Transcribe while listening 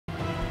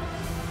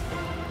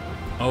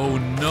Oh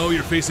no,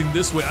 you're facing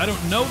this way. I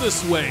don't know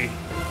this way.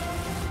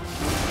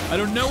 I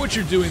don't know what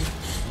you're doing.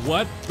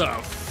 What the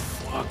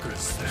fuck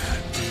is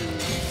that,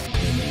 dude?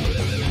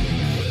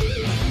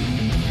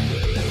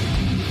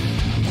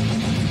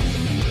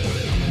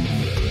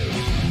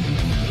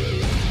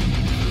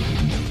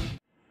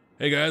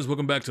 Hey guys,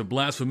 welcome back to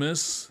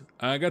Blasphemous.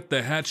 I got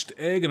the hatched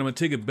egg and I'm gonna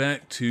take it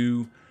back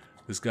to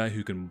this guy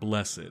who can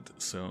bless it.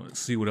 So let's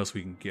see what else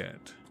we can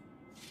get. Do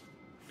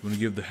you want to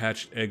give the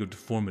hatched egg of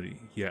deformity?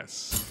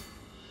 Yes.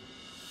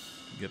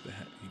 He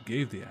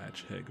gave the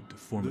hatched egg of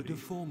deformity. The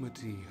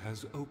deformity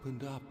has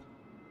opened up.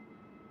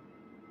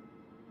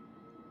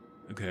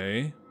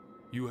 Okay.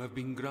 You have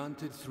been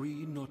granted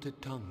 3 knotted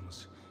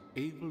tongues,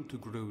 able to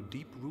grow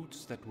deep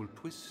roots that will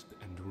twist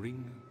and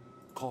wring,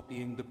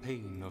 copying the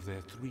pain of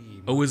their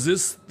 3. Oh, is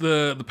this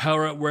the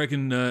power up where I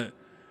can in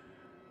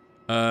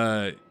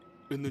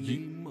the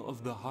name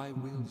of the high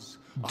wills,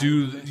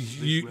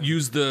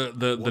 use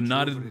the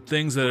knotted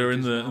things that are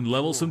in the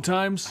level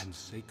sometimes? And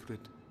sacred.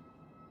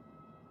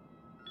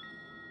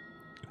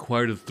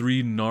 Acquired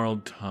 3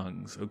 gnarled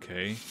tongues.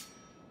 Okay.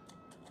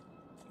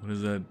 What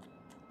is that?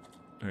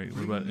 All right.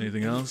 What about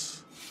anything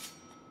else?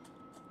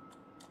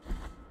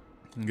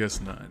 I guess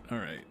not. All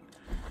right.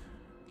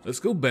 Let's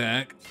go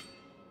back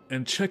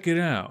and check it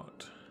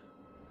out.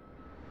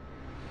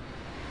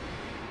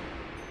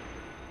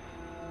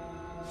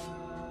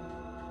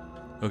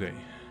 Okay.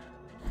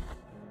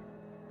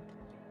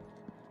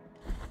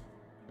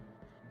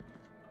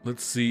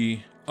 Let's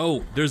see.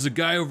 Oh, there's a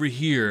guy over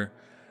here.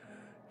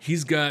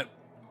 He's got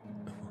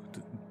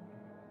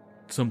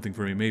something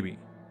for me, maybe.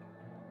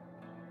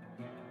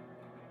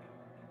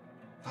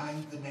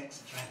 Find the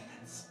next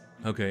fragments.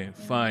 Okay,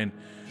 fine.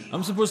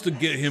 I'm supposed to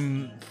get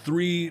him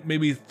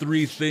maybe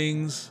three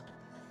things.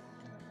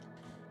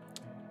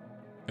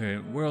 Okay,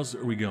 where else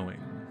are we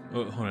going?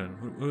 Oh, hold on.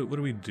 What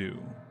do we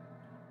do?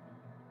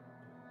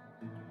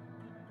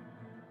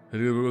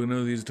 None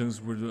of these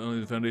tongues were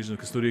only the foundation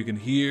of Custodia can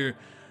hear.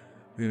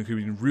 We're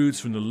creating roots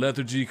from the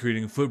lethargy,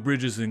 creating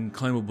footbridges and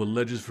climbable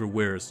ledges for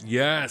wearers.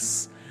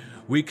 Yes!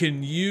 We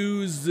can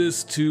use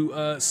this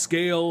to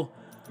scale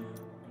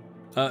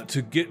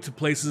to get to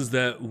places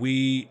that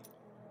we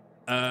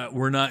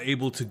were not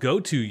able to go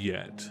to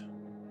yet.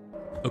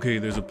 Okay,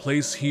 there's a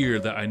place here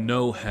that I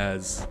know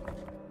has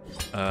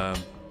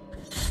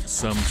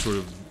some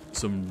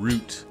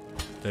root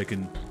that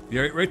can.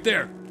 Yeah, right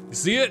there. You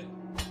see it?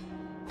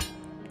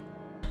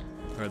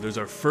 All right, there's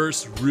our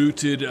first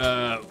rooted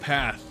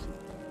path.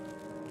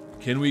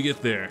 Can we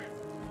get there?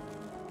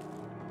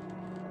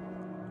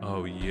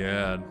 Oh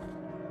yeah.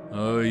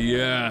 Oh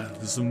yeah,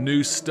 there's some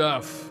new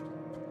stuff.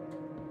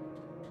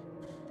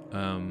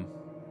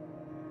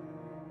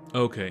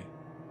 Okay.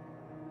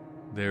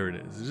 There it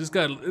is.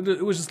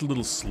 It was just a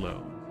little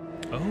slow.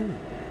 Oh.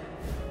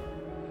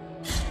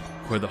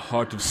 Acquire the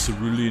heart of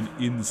cerulean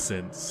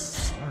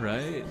incense.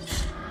 Alright.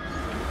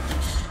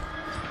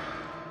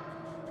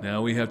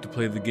 Now we have to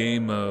play the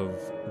game of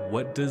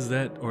what does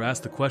that, or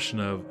ask the question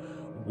of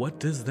what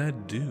does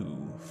that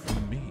do for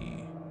me?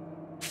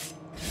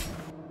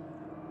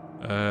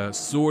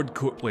 Sword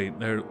core. Wait,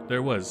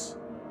 there was.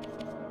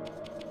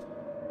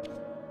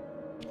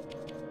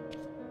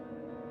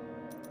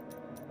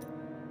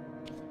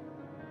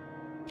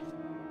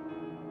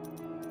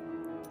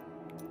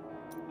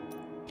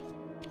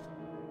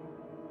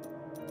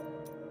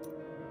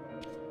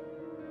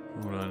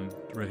 Hold on,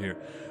 right here.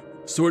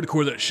 Sword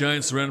core that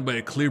shines, surrounded by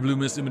a clear blue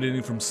mist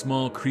emanating from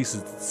small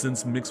creases.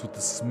 Scents mixed with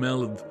the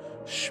smell of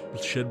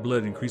shed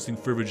blood, increasing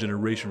fervor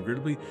generation,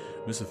 regrettably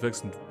miss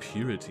effects and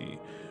purity.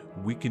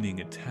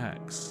 Weakening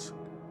attacks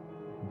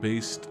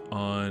based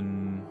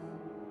on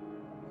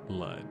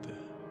blood.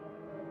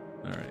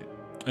 Alright.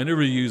 I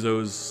never use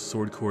those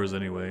sword cores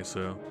anyway,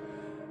 so.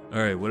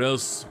 Alright, what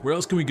else? Where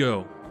else can we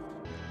go?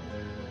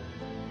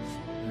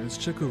 Let's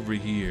check over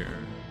here.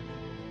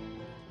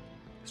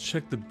 Let's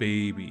check the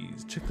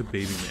babies. Check the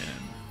baby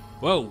man.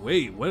 Whoa,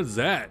 wait, what is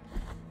that?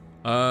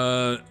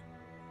 Oh,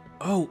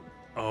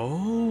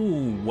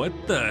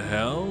 what the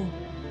hell?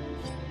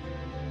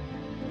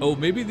 Oh,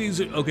 maybe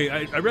these are, okay,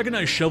 I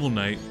recognize Shovel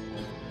Knight.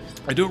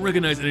 I don't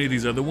recognize any of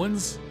these other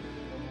ones.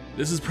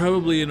 This is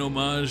probably an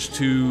homage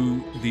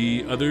to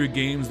the other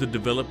games the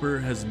developer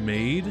has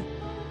made.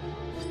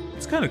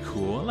 It's kind of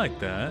cool, I like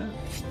that.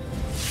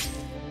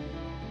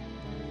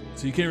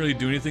 So you can't really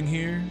do anything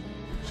here?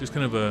 It's just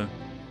kind of a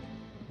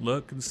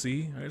look and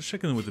see. All right, let's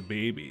check in with the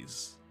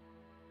babies.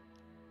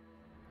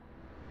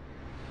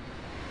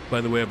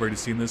 By the way, I've already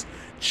seen this.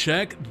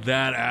 Check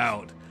that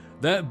out.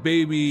 That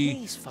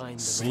baby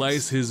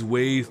sliced his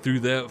way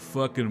through that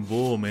fucking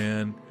bull,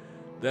 man.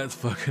 That's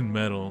fucking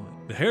metal.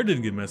 The hair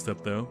didn't get messed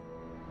up, though.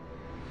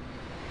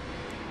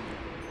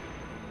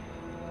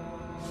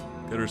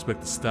 Gotta respect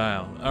the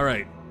style.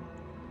 Alright.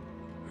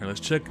 Alright, let's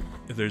check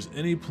if there's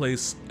any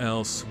place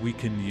else we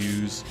can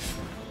use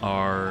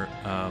our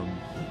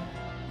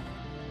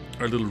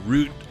little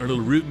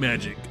root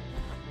magic.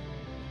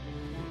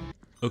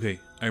 Okay,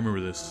 I remember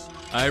this.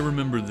 I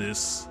remember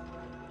this.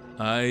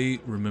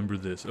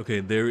 Okay,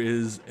 there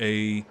is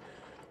a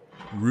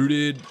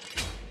Rooted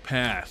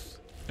path.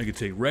 I could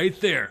take right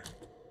there.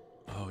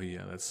 Oh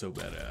yeah, that's so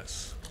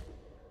badass.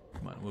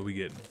 Come on, what are we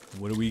getting?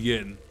 What are we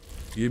getting?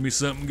 Give me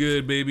something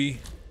good, baby.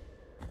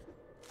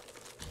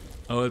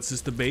 Oh, it's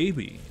just the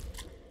baby.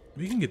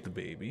 We can get the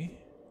baby.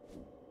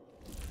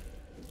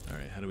 All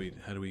right, how do we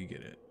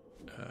get it?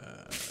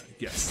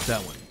 Yes,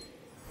 that one.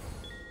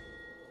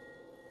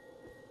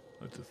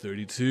 Up to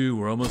 32.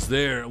 We're almost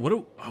there. I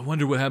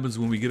wonder what happens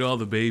when we get all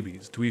the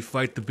babies. Do we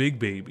fight the big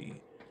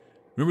baby?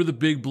 Remember the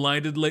big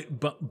blinded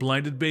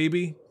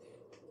baby?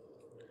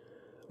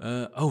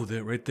 Oh,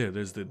 there, right there.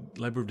 There's the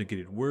Library of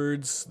Negated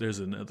Words. There's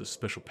another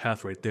special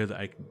path right there that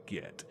I can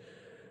get.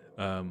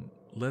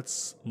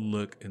 Let's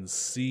look and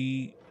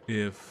see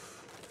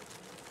if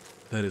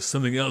that is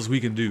something else we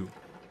can do.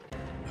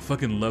 I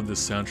fucking love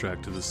this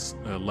soundtrack to this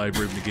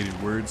Library of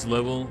Negated Words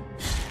level.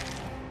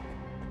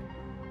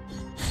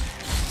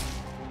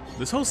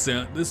 This whole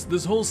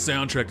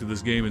soundtrack to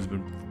this game has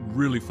been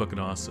really fucking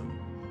awesome.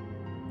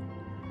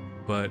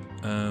 But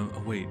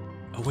oh wait,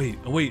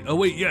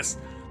 yes,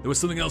 there was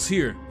something else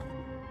here.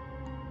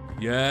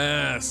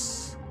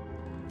 Yes.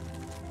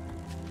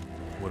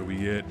 What do we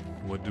get?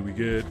 What do we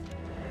get?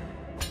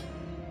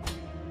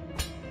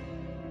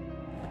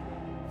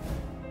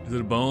 Is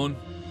it a bone?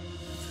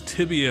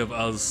 Tibia of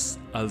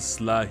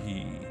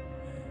Azlali.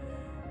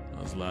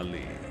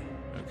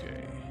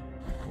 Okay.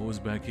 What was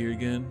back here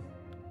again?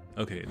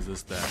 Okay, is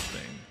this that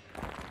thing?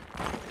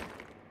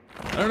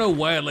 I don't know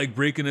why I like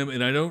breaking them,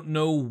 and I don't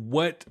know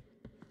what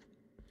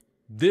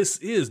this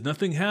is.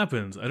 Nothing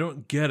happens. I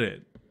don't get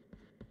it.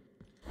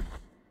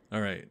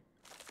 Alright.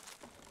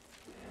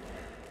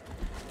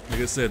 Like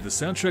I said, the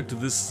soundtrack to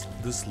this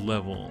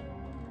level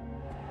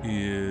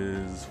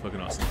is fucking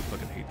awesome. I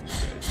fucking hate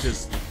these guys.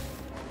 Just,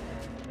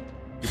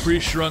 you're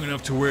pretty strong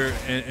enough to where,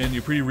 and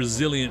you're pretty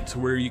resilient to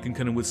where you can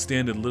kind of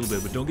withstand it a little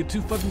bit, but don't get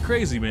too fucking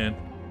crazy, man.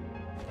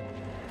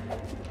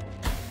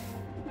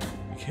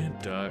 You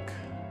can't duck.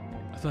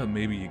 I thought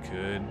maybe you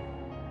could.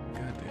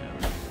 God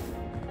damn it.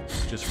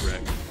 Just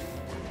wreck.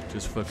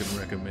 Just fucking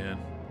wreck him, man.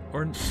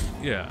 Or,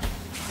 yeah.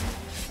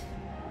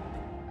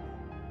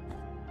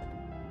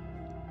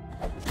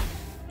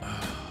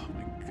 Oh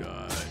my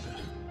god.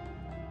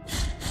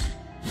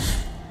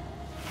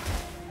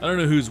 I don't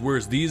know who's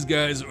worse, these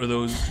guys or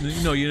those.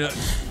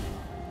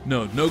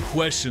 No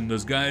question.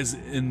 Those guys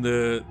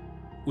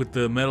with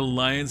the metal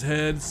lion's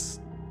heads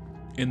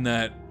in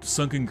that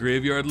sunken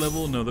graveyard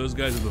level. No, those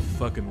guys are the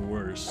fucking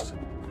worst.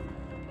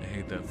 I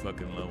hate that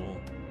fucking level.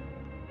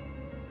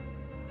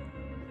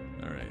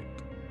 All right.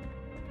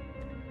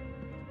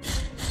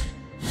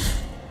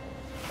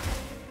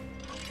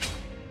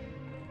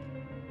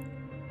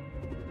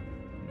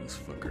 This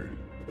fucker.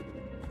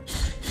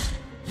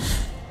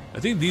 I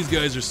think these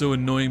guys are so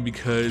annoying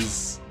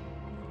because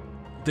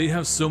they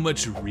have so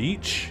much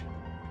reach,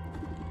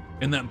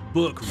 and that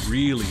book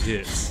really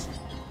hits.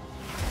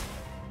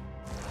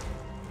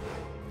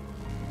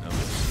 Oh,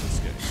 this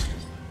guy.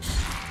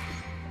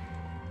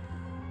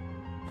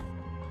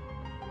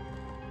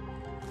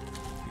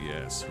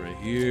 Yes, right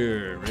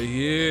here, right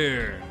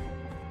here.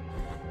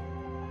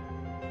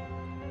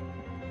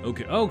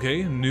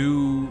 Okay,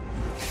 new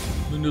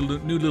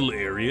little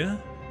area.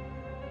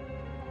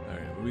 All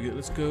right, what we get?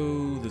 Let's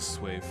go this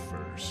way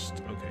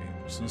first. Okay,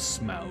 some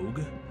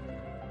Smaug.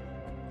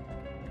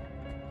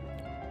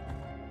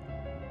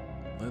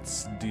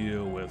 Let's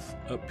deal with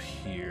up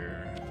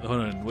here.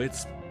 Hold on, wait.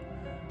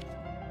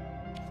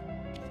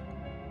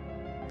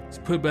 Let's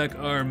put back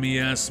our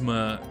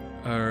miasma,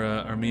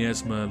 our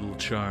miasma little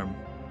charm.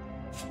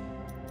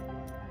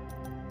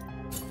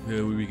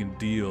 That way we can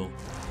deal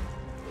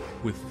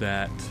with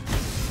that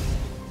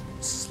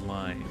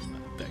slime,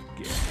 that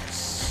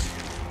gas.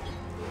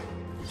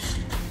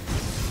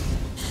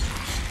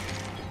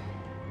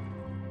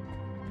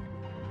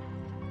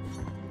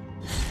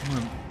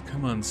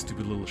 Come on,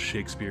 stupid little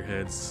Shakespeare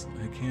heads.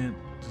 I can't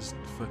just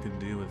fucking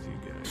deal with you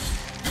guys.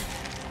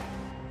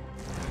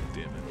 God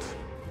damn it.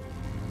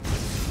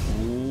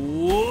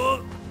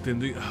 Whoa!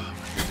 Didn't think, oh,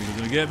 he was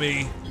gonna get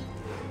me.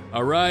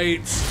 All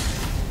right.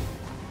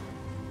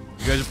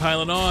 You guys are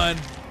piling on.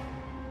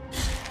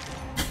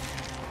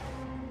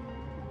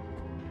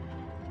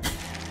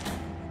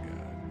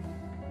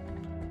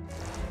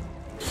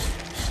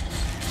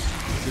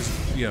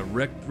 Just, yeah,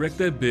 wreck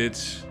that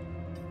bitch.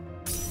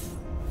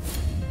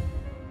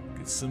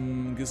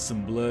 Get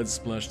some blood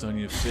splashed on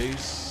your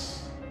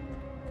face.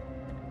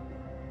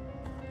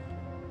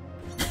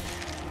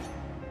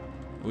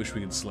 I wish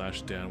we could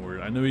slash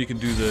downward. I know you can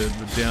do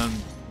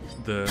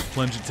the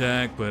plunge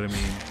attack, but I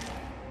mean,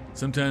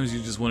 sometimes you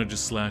just want to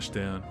just slash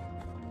down.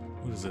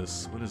 What is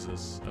this? What is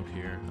this? Up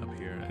here.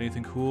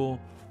 Anything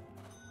cool?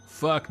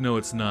 Fuck no,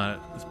 it's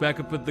not. Let's back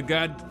up at the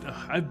god.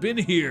 I've been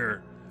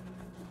here.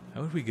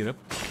 How would we get up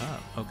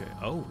top? Okay.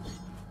 Oh.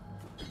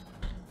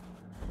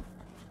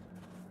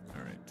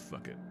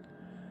 Fuck it.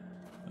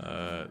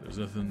 There's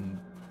nothing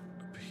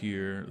up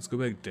here. Let's go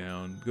back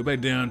down. Go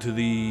back down to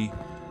the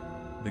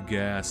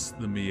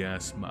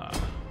miasma.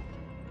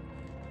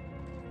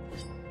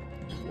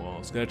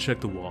 Walls. Gotta check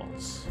the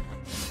walls.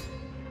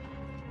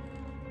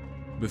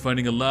 Been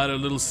finding a lot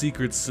of little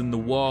secrets in the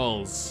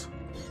walls.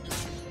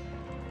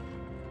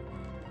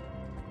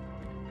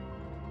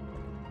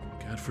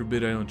 God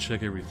forbid I don't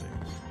check everything.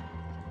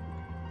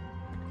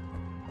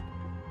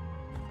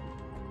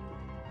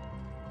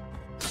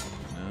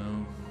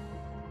 No.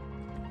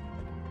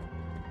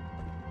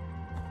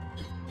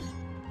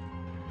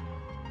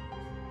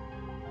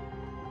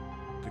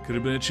 There could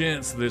have been a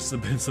chance there's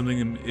been something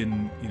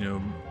in you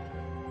know,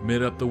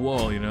 mid up the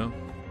wall, you know?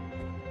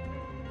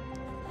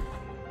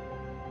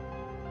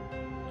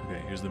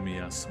 Okay, here's the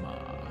miasma.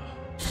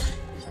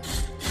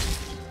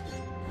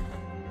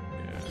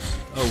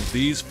 Oh,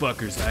 these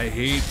fuckers. I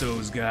hate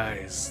those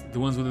guys. The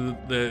ones with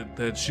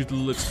that shoot the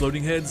little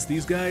exploding heads.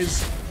 These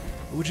guys?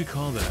 What would you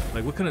call that?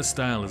 Like, what kind of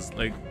style is,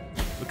 like,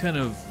 what kind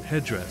of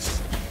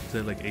headdress? Is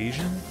that, like,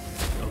 Asian?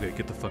 Okay,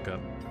 get the fuck up.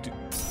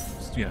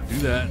 Yeah, do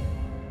that.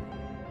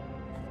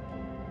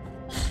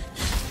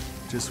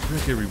 Just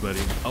wreck everybody.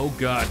 Oh,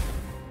 God.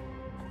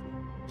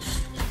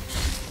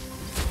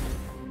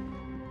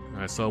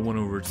 I saw one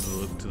over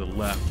to the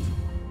left.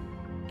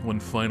 One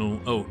final...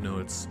 Oh, no,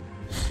 it's...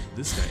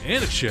 this guy,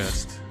 and a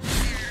chest.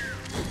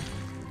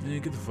 Yeah,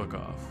 get the fuck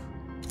off.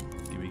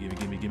 Gimme, gimme,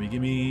 gimme, gimme,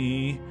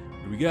 gimme.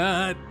 What do we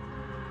got?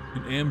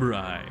 An amber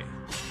eye.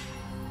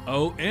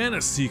 Oh, and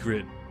a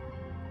secret.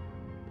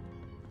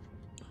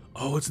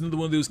 Oh, it's another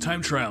one of those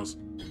time trials.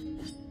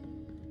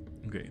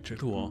 Okay, check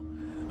the wall.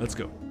 Let's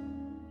go.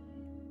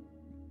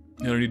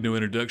 I don't need no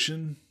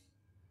introduction.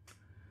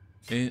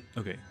 And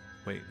okay,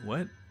 wait,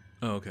 what?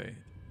 Oh, okay.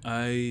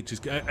 I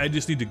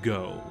just need to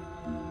go.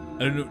 I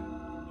don't know.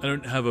 I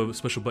don't have a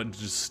special button to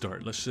just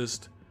start. Let's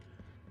just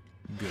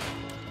go.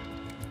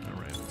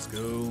 Alright, let's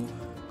go.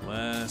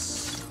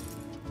 Glass.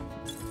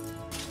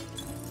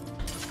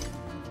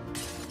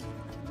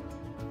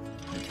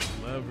 Hit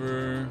the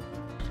lever.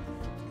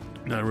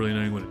 Not really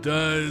knowing what it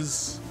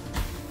does.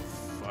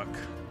 Fuck.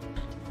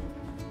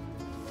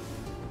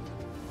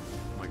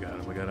 Oh my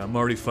god, I'm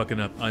already fucking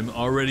up. I'm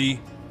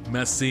already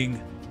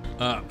messing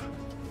up.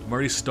 I'm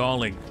already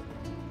stalling.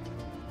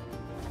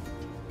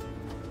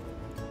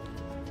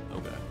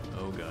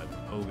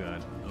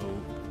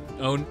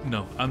 Oh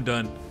no, I'm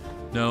done.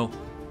 No.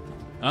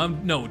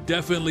 No,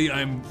 definitely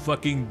I'm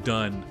fucking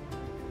done.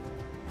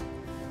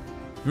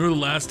 Remember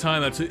the last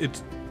time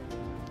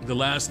the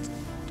last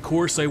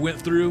course I went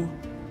through?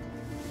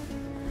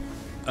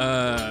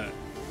 I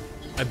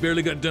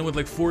barely got done with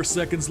like 4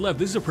 seconds left.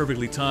 These are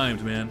perfectly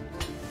timed, man.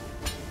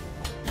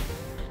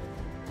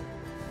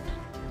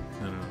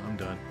 No, I'm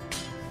done.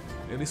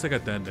 At least I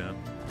got that down.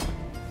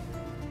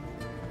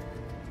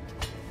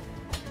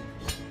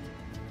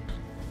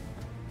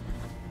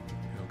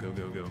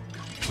 Go.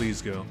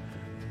 Please go.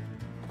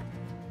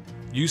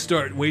 You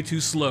start way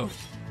too slow.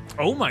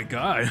 Oh my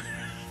god.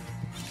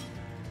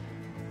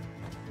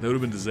 That would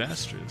have been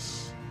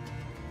disastrous.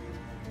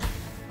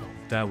 Oh,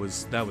 that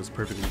was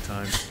perfectly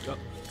timed. Oh,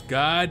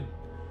 god.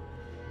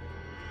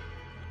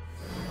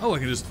 Oh, I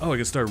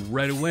can start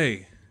right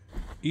away.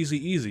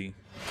 Easy.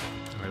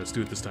 All right, let's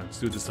do it this time.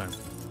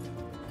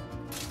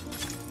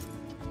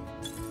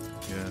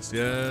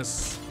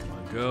 Yes. Come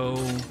on, go.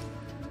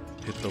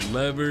 Hit the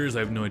levers. I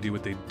have no idea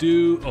what they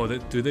do. Oh,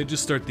 do they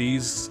just start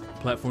these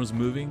platforms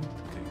moving?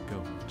 Okay,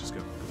 go. Just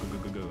go.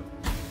 Go.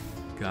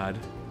 God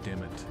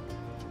damn it.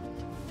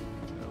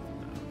 No.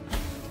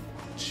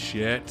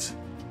 Shit.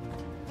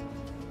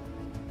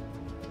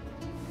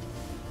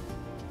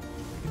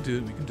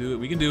 We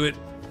can do it.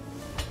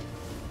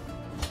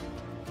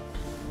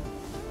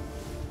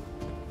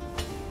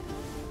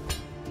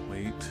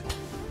 Wait.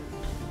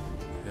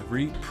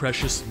 Every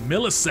precious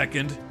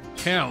millisecond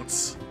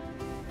counts.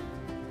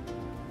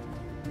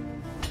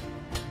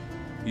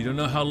 You don't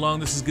know how long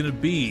this is gonna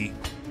be.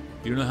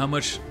 You don't know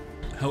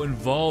how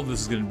involved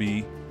this is gonna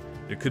be.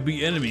 There could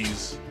be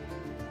enemies.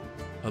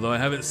 Although I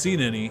haven't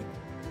seen any.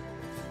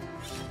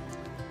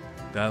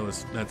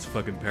 That's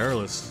fucking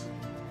perilous.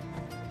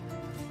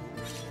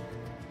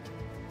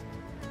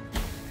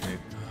 Okay,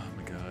 oh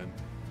my god.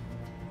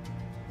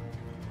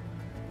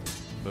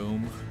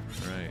 Boom.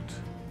 Right.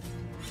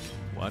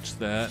 Watch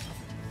that.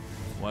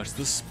 Watch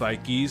the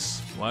spikies.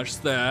 Watch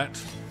that.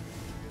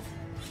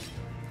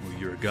 Oh,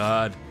 you're a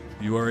god.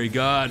 You are a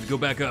god. Go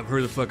back up.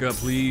 Hurry the fuck up,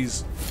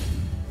 please.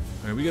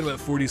 Alright, we got about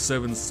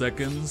 47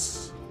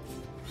 seconds.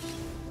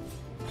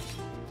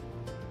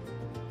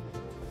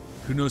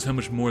 Who knows how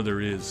much more there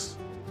is?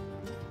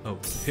 Oh,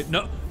 hit.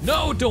 No,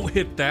 don't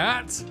hit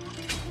that!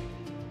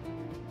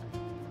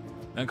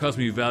 That cost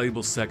me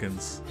valuable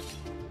seconds.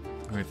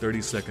 Alright,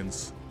 30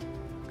 seconds.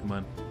 Come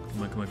on.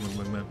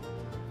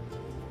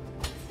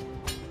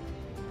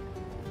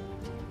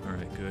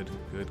 Alright, good.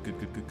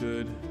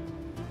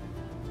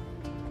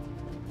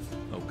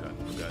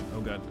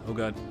 Oh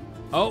god.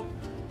 Oh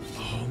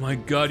my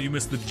god, you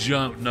missed the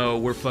jump. No,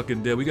 we're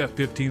fucking dead. We got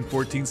 15,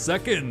 14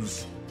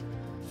 seconds.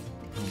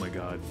 Oh my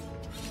god.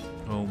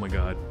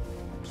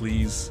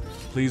 Please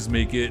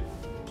make it.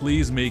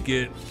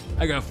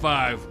 I got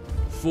 5,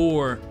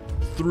 4,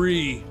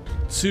 3,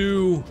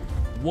 2,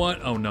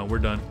 1. Oh no, we're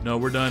done.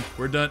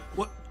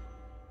 What?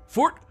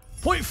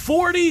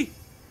 4.40?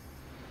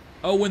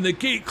 Oh, when the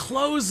gate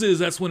closes,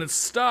 that's when it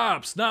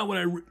stops. Not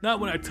when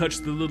I touch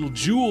the little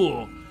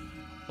jewel.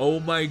 Oh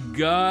my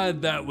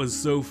god, that was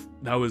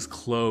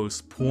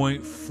close.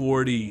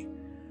 .40.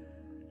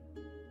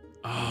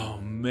 Oh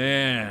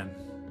man.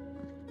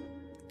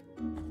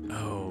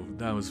 Oh,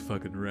 that was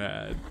fucking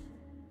rad.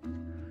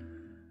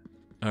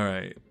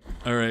 Alright.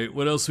 Alright,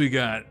 what else we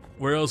got?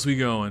 Where else we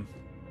going?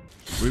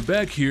 We're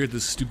back here at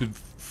this stupid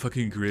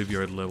fucking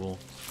graveyard level.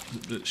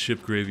 The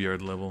ship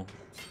graveyard level.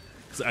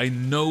 Because I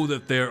know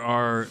that there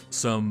are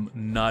some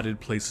knotted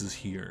places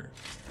here.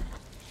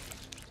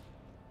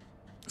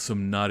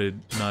 Some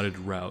knotted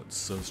routes,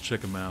 so let's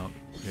check them out.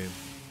 Okay.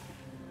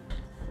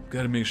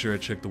 Gotta make sure I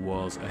check the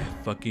walls. I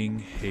fucking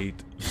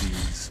hate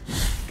these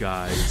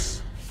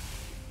guys.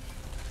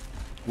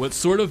 What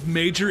sort of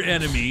major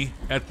enemy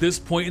at this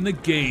point in the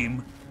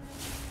game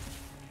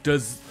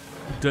does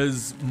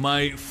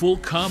my full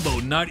combo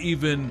not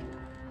even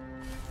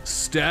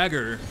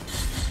stagger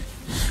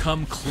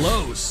come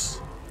close?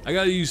 I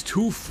gotta use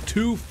two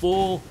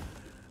full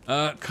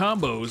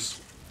combos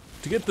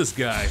to get this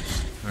guy.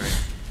 All right.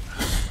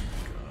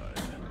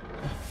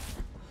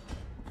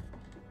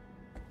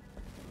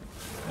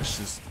 Let's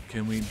just,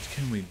 can we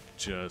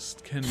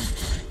just,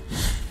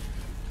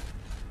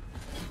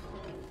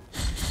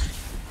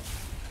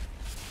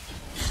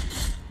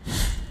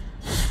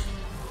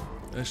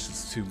 that's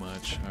just too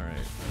much. All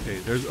right. Okay,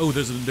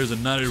 there's a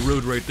knotted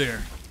road right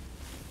there.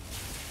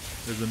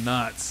 There's the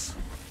knots.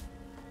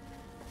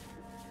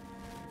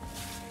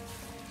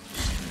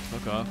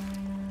 Fuck off.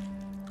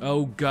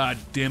 Oh god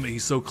damn it,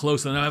 he's so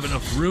close and I don't have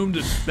enough room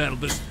to battle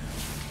this.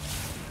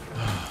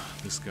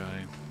 This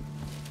guy.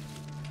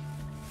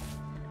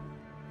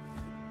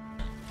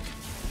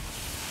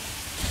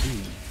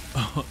 Ooh.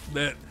 Oh,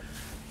 that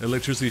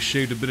electricity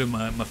shaved a bit of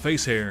my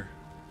face hair.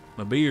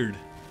 My beard.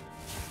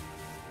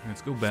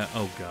 Let's go back.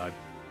 Oh god.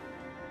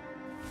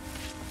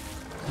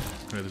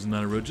 Alright, there's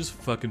not a road. Just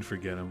fucking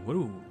forget him.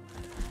 Whoa.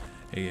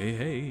 Hey, hey,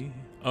 hey.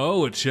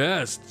 Oh, a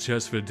chest.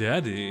 Chest for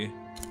daddy.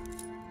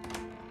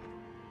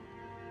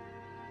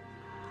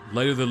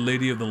 Light of the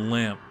Lady of the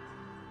Lamp.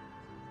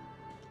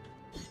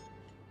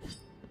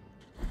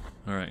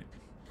 Alright.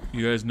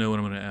 You guys know what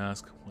I'm gonna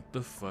ask. What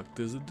the fuck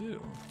does it do?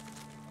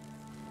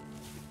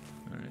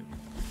 Alright.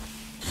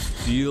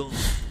 Deal.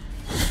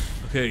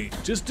 Okay,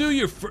 just do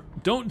your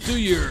don't do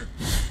your...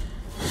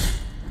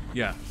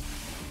 Yeah.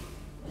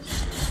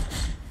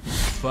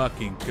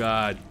 Fucking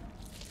god.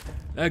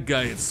 That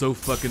guy hits so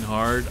fucking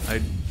hard. I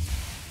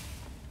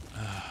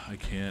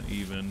can't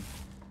even.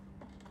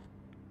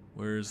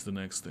 Where's the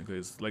next thing?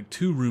 It's like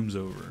 2 rooms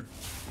over.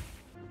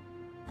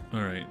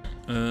 Alright.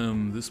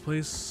 This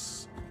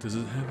place, does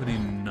it have any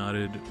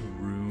knotted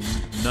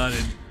routes?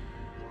 Knotted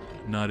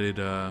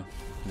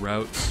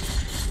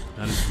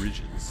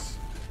bridges.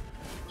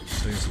 I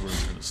think that's what I'm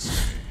trying to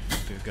say.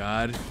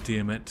 God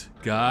damn it.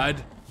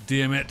 God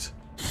damn it.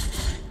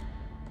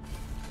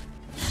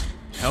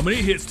 How many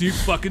hits do you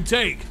fucking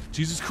take?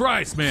 Jesus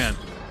Christ, man.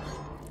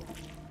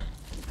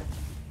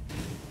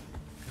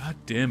 God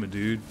damn it,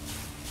 dude.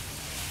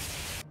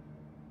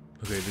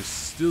 Okay, there's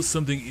still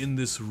something in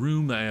this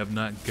room that I have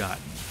not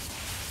gotten.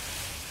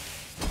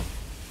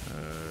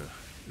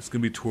 It's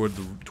gonna be toward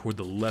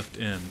the left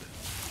end.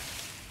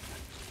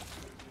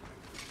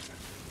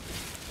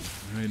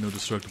 Alright, no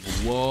destructible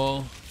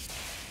wall.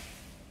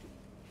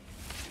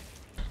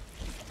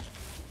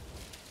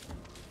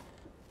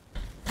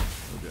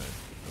 Oh god,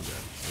 oh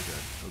god, oh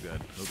god, oh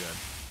god, oh god.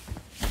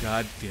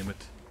 God damn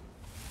it.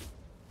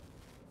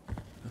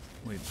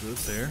 Wait, is it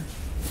there?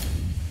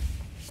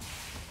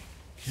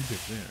 Can't get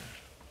there.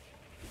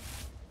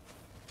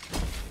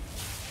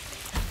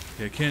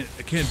 Okay,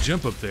 I can't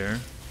jump up there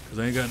because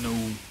I ain't got no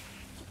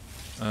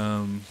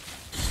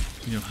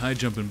you know, high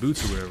jumping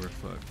boots or whatever.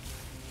 Fuck.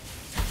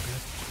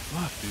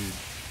 Fuck, dude.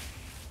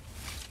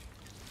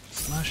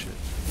 Slash it.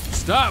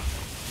 Stop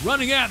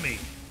running at me.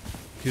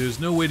 Okay, there's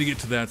no way to get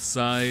to that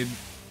side.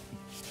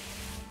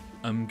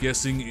 I'm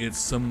guessing it's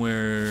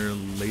somewhere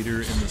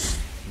later in this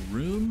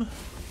room.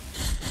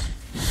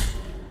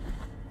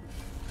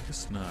 I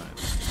guess not.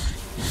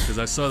 Because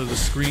I saw that the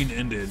screen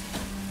ended.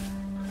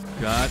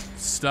 God,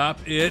 stop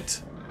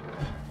it!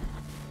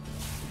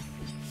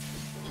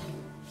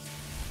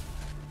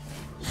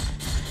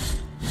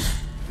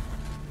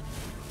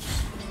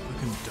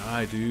 Fucking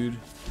die, dude.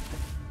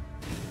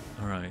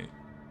 Alright.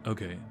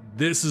 Okay.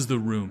 This is the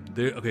room.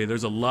 Okay,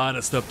 there's a lot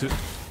of stuff to...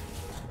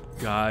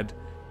 God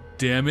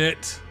damn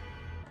it!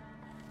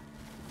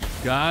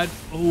 God...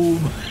 Oh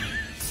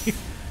my...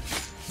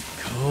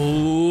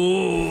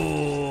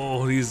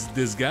 Oh...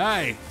 This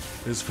guy...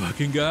 This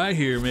fucking guy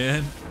here,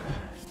 man.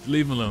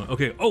 Leave him alone.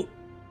 Okay. Oh,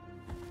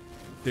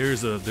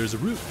 there's a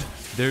route.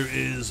 There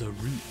is a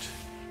route,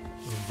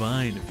 a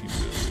vine, if you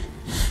will.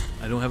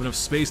 I don't have enough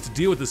space to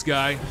deal with this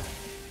guy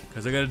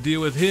because I got to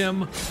deal with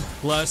him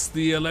plus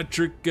the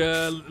electric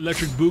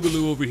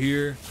boogaloo over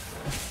here.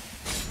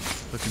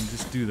 Fucking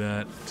just do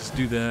that. Just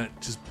do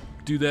that. Just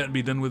do that and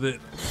be done with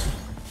it.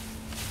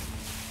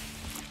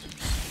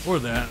 Or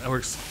that. That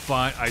works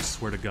fine. I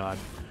swear to God.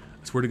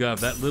 swear to God, if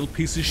that little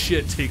piece of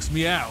shit takes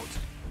me out.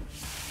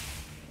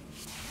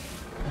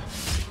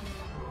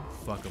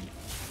 Fuck him.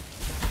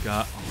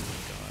 God. Oh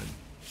my God.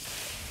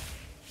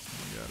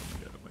 Oh my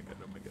God, oh my God,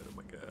 oh my God, oh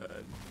my God, oh my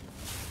God.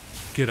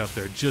 Get up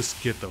there.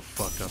 Just get the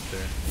fuck up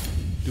there.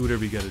 Do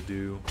whatever you gotta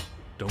do.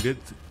 Don't get...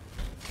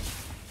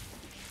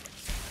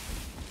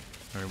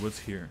 Alright, what's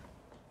here?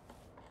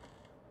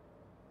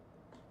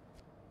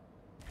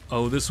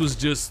 Oh, this was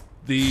just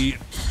the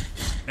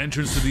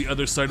entrance to the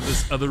other side of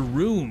this other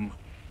room.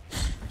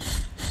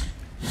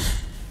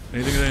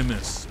 Anything that I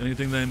miss?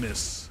 Anything that I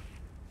miss?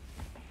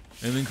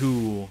 Anything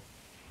cool?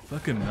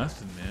 Fucking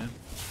nothing, man.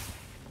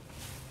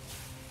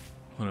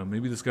 Hold on,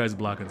 maybe this guy's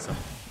blocking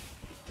something.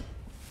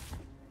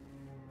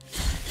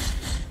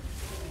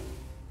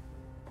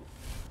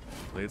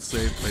 Play it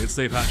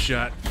safe, hot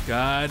shot.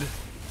 God.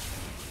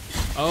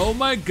 Oh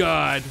my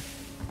God.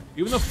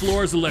 Even the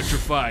floor is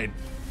electrified.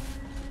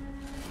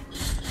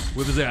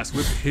 Whip his ass,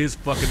 whip his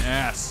fucking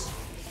ass.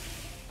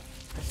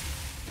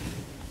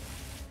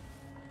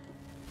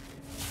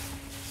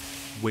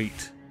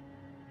 Wait.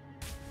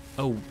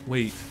 Oh,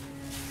 wait.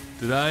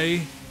 Did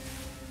I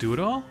do it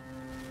all?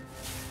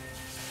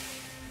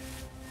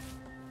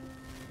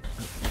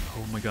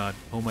 Oh my God,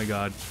 oh my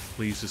God.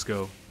 Please just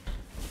go.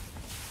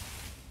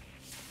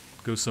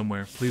 Go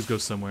somewhere, please go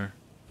somewhere.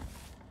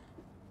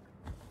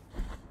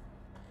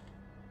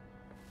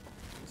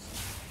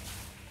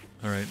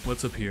 Alright,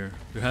 what's up here?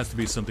 There has to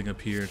be something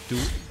up here.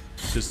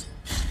 Just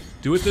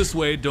do it this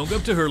way, don't go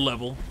up to her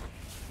level.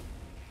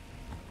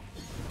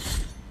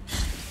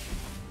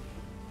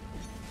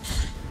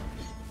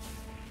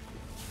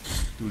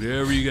 Do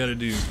whatever you gotta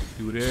do.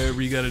 Do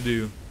whatever you gotta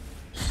do.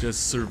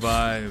 Just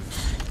survive.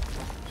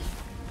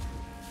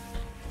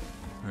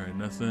 Alright,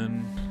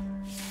 nothing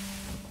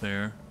up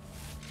there.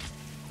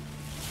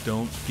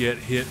 Don't get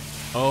hit.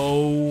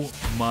 Oh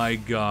my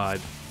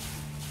God.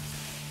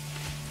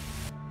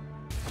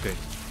 Okay.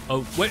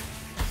 Oh, wait.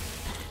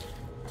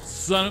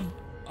 Son of...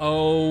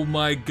 Oh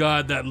my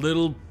God, that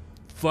little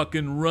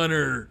fucking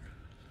runner.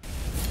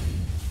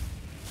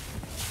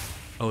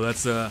 Oh,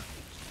 that's the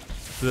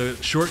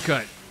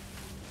shortcut.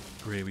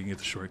 Great, we can get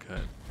the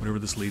shortcut. Whatever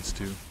this leads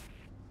to.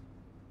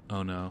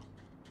 Oh no.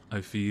 I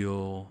don't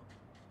feel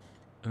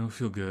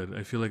good.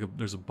 I feel like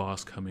there's a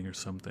boss coming or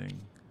something.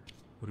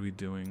 What are we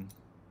doing?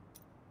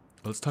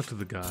 Let's talk to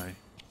the guy.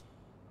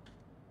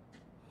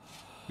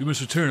 We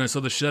must return. I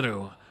saw the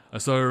shadow. I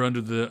saw her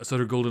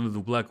gold under the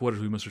black waters.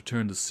 We must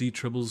return. The sea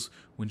troubles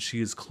when she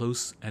is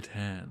close at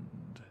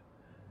hand.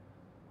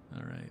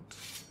 All right.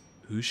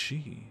 Who's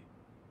she?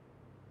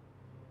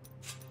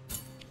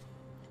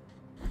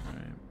 All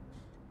right.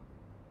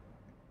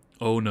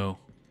 Oh no.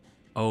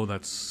 Oh,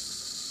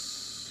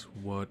 that's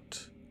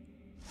what?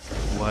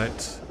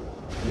 What?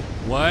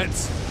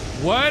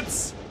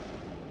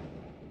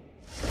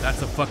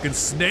 That's a fucking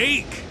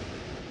snake.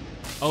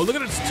 Oh, look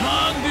at its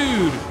tongue,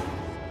 dude.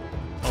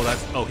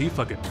 Oh, he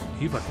fucking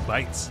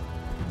bites.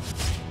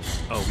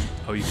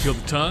 Oh, you killed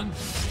the tongue?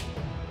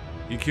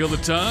 You killed the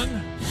tongue?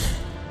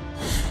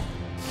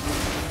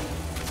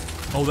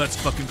 Oh, that's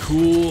fucking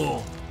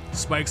cool.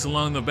 Spikes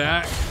along the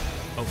back.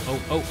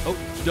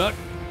 Oh, duck.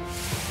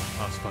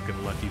 Oh, it's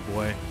fucking lucky,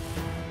 boy.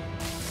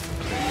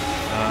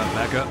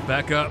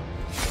 Back up.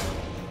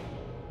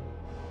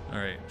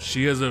 Alright,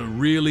 she has a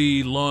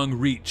really long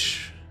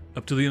reach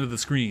up to the end of the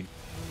screen.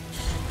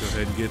 Go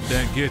ahead and get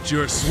that. Get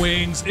your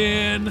swings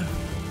in.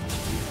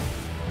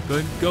 Go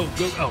ahead, go.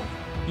 Oh,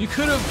 you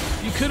could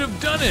have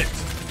done it.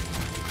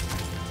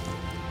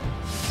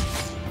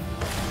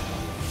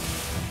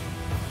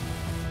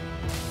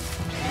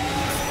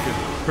 Good.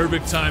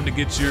 Perfect time to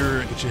get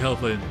your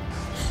health in.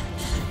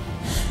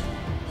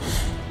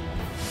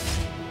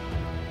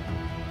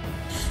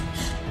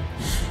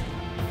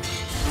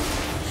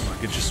 Come on,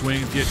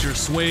 get your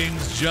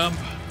swings, jump.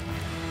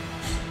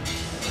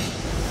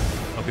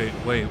 Okay,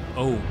 wait.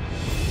 Oh,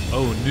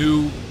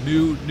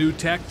 new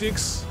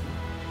tactics,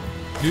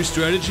 new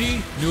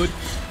strategy, new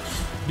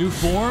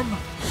form.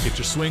 Get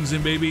your swings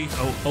in, baby.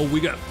 Oh, we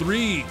got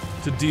 3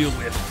 to deal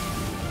with.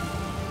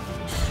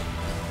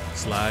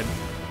 Slide.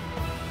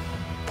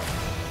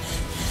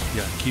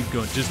 Yeah, keep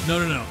going. Just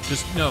no.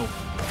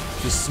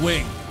 Just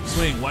swing.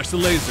 Watch the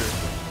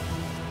laser.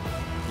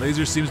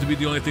 Laser seems to be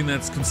the only thing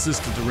that's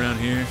consistent around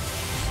here.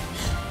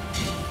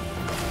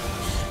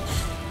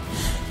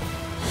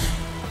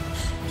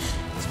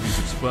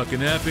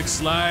 Fucking epic.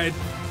 Slide.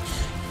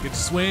 Get a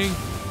swing.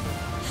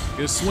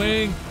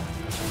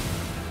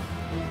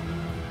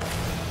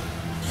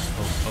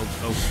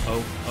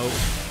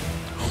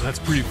 Oh, that's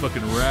pretty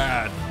fucking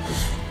rad.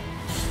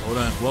 Hold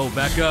on. Whoa,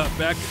 back up.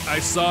 I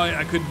saw it.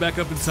 I couldn't back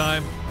up in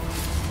time.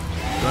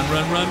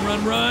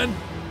 Run.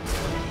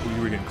 Oh,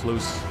 you were getting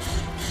close.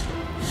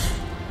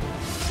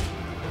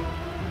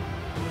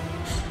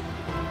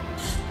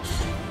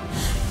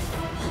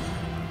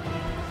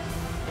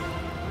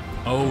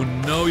 Oh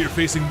no, you're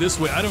facing this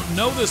way. I don't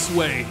know this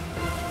way.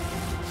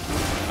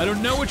 I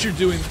don't know what you're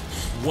doing.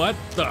 What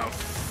the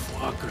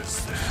fuck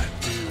is that,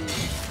 dude?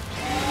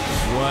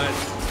 What?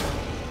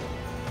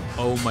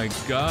 Oh my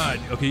god.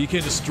 Okay, you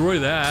can't destroy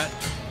that.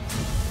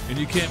 And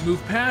you can't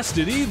move past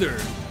it either.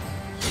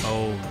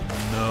 Oh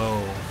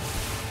no.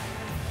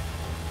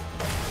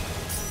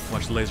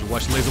 Watch the laser,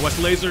 watch the laser, watch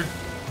the laser.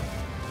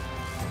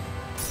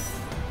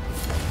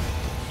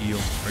 Heal,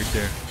 right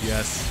there.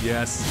 Yes,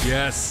 yes,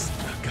 yes.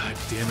 Oh, god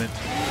damn it.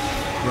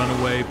 Run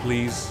away,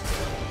 please.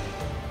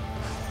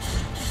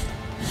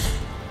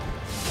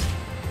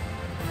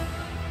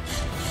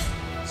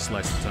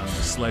 Slice the tongue,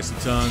 just slice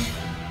the tongue.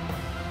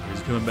 Is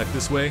he coming back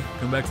this way?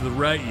 Come back to the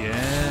right?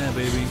 Yeah,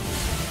 baby.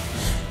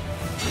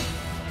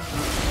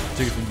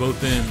 Take it from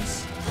both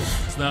ends.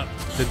 It's not,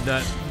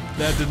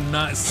 that did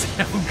not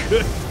sound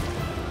good.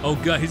 Oh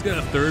god, he's got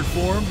a third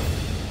form?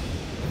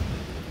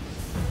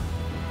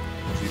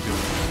 What's he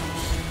doing?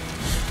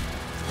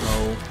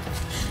 Oh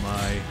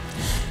my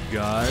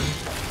god.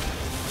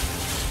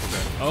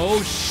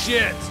 Oh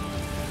shit!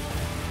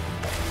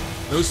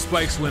 Those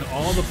spikes went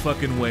all the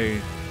fucking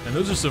way. And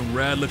those are some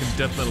rad looking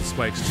death metal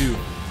spikes too.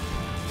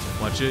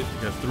 Watch it.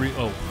 We got 3.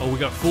 Oh, we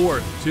got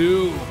 4.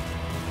 2.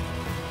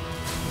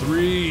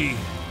 3.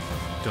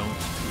 Don't.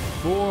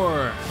 4.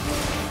 Oh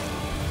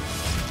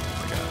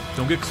my god.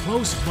 Don't get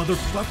close,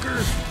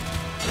 motherfucker.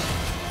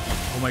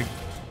 Oh my.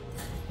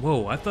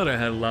 Whoa, I thought I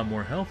had a lot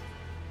more health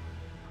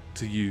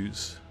to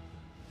use.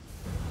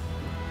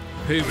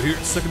 Okay, we're here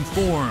at second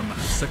form.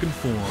 Second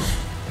form.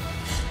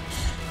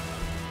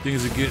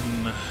 Things are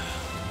getting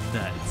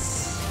nuts.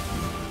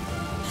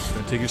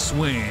 Gonna take your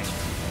swing.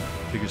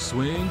 Take your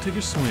swing, take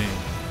your swing.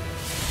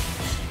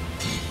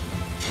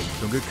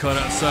 Don't get caught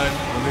outside.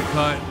 Don't get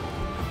caught,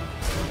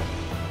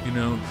 you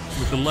know,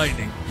 with the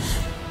lightning.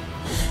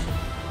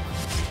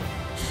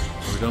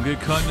 Or don't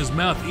get caught in his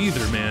mouth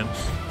either, man.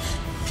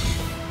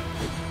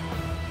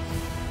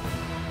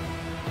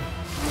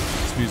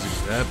 This music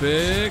is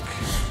epic.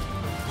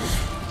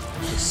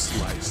 Just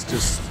slice,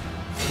 just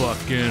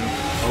fucking.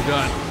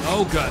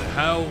 Oh god,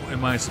 how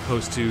am I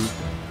supposed to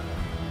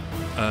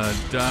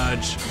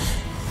dodge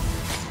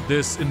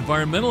this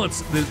environmental,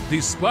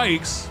 these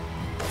spikes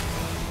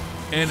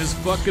and his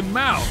fucking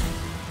mouth?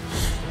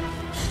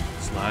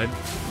 Slide.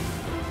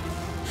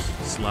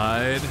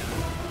 Slide.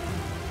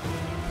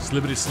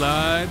 Slippity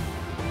slide.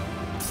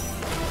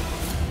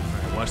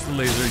 Alright, watch the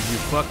laser. You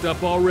fucked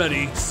up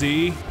already,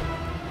 see?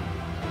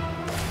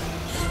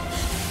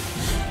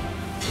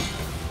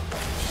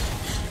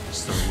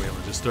 Just start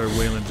wailing, just start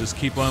wailing, just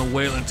keep on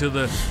wailing till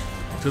the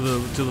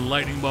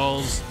lightning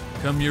balls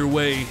come your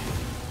way.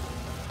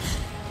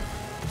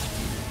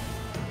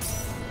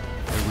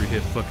 Every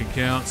hit fucking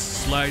counts.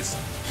 Slice.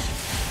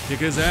 Kick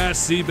his ass,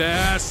 sea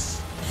bass.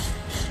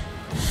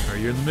 Alright,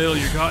 you're in the middle.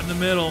 You're caught in the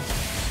middle.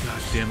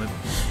 God damn it.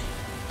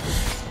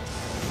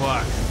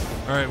 Fuck.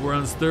 Alright, we're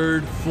on this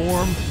third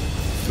form.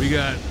 We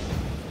got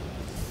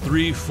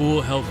 3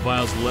 full health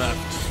vials left.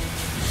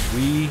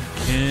 We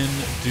can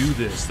do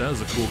this. That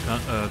was a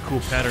cool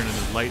pattern in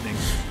his lightning.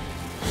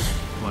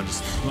 Come on,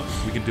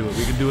 we can do it.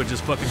 We can do it.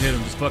 Just fucking hit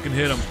him. Just fucking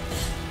hit him.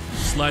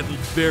 Slide the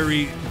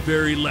very,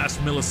 very last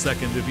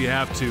millisecond if you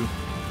have to.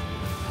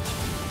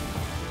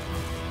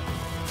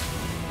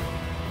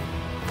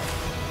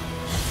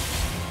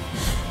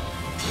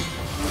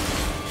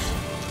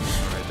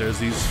 Alright, there's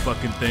these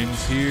fucking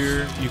things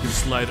here. You can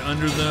slide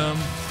under them.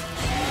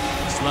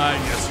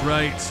 Slide, yes,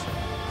 right.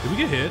 Did we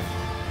get hit?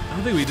 I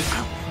don't think we did.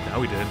 Ow. Now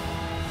we did.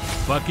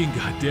 Fucking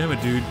goddamn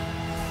it, dude.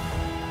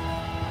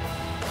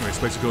 Alright,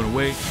 spikes are going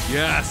away.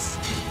 Yes!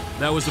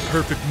 That was the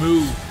perfect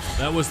move.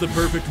 That was the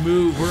perfect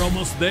move. We're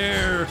almost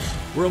there.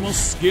 We're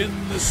almost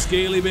skinned the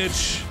scaly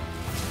bitch.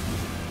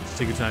 Just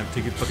take your time.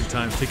 Take your fucking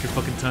time. Take your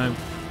fucking time.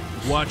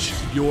 Watch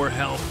your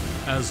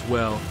health as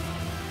well.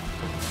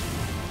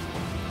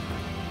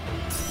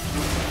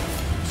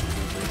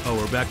 Oh,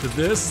 we're back to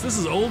this? This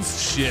is old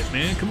shit,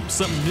 man. Come up with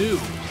something new.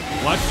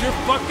 Watch your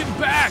fucking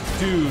back,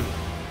 dude.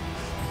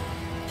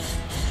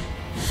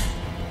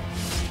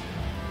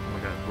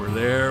 We're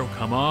there.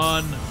 Come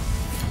on.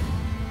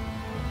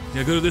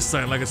 Yeah, go to this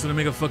side like it's gonna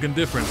make a fucking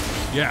difference.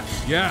 Yeah,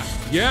 yeah,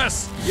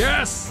 yes,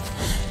 yes.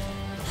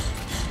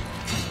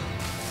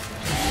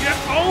 Yeah.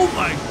 Oh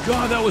my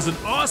god, that was an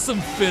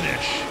awesome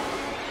finish.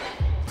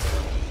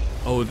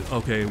 Oh,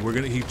 okay.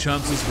 He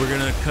chumps us. We're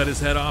gonna cut his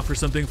head off or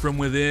something from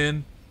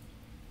within.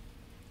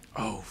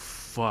 Oh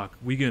fuck.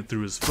 We get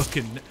through his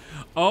fucking.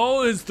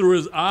 Oh, it's through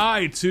his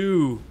eye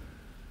too.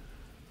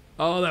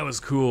 Oh, that was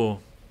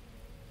cool.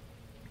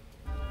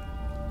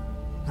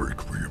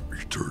 Requiem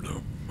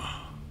Eternum.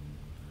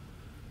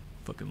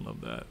 Fucking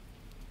love that.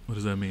 What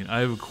does that mean? I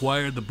have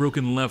acquired the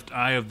broken left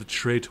eye of the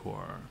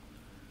traitor.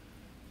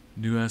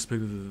 New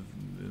aspect of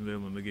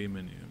available in the game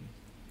menu.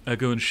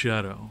 Echo and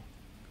Shadow.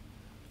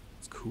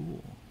 It's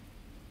cool.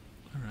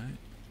 Alright.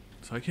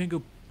 So I can't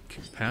go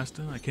past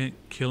him? I can't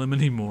kill him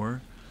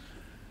anymore?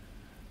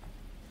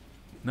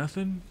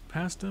 Nothing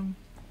past him?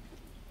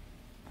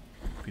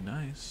 Be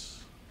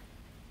nice.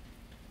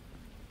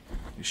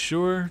 You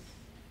sure?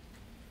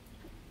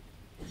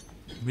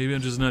 Maybe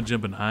I'm just not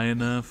jumping high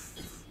enough.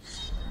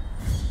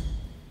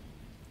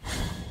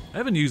 I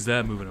haven't used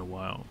that move in a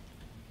while.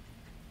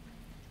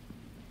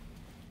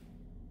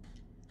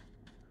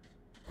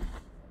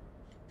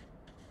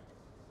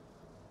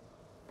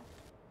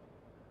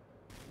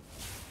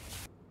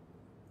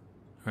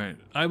 Alright,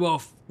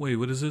 eyeball... Wait,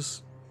 what is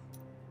this?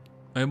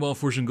 Eyeball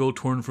forged in gold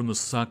torn from the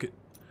socket.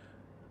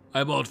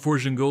 Eyeball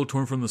forged in gold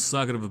torn from the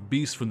socket of a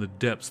beast from the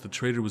depths. The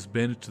traitor was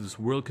banished to this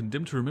world,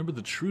 condemned to remember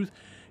the truth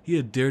he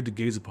had dared to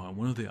gaze upon.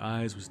 One of the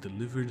eyes was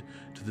delivered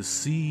to the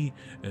sea,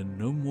 and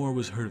no more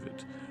was heard of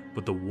it.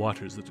 But the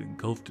waters that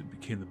engulfed it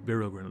became the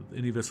burial ground of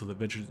any vessel that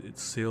ventured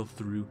to sail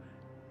through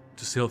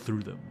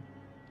them.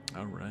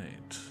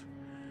 Alright.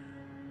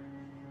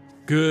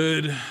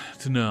 Good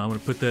to know. I'm going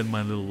to put that in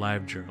my little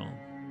live journal.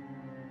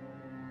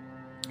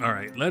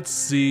 Alright, let's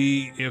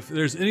see if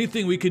there's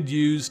anything we could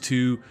use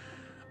to,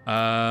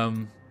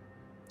 I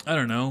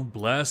don't know,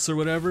 bless or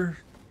whatever.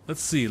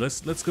 Let's see.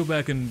 Let's go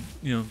back and,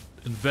 you know,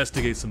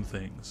 investigate some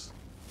things.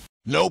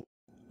 Nope.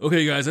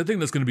 Okay, guys, I think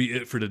that's going to be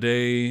it for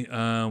today.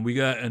 We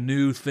got a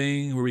new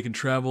thing where we can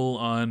travel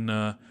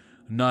on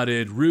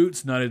knotted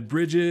routes, knotted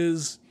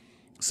bridges.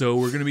 So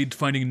we're going to be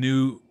finding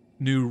new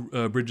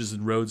bridges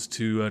and roads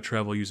to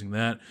travel using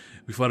that.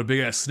 We fought a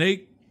big-ass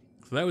snake,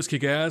 so that was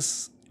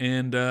kick-ass.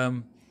 And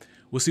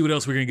we'll see what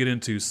else we're going to get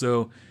into.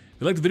 So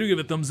if you like the video, give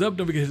it a thumbs up.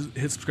 Don't forget to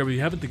hit subscribe if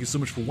you haven't. Thank you so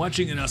much for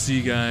watching, and I'll see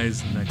you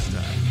guys next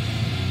time.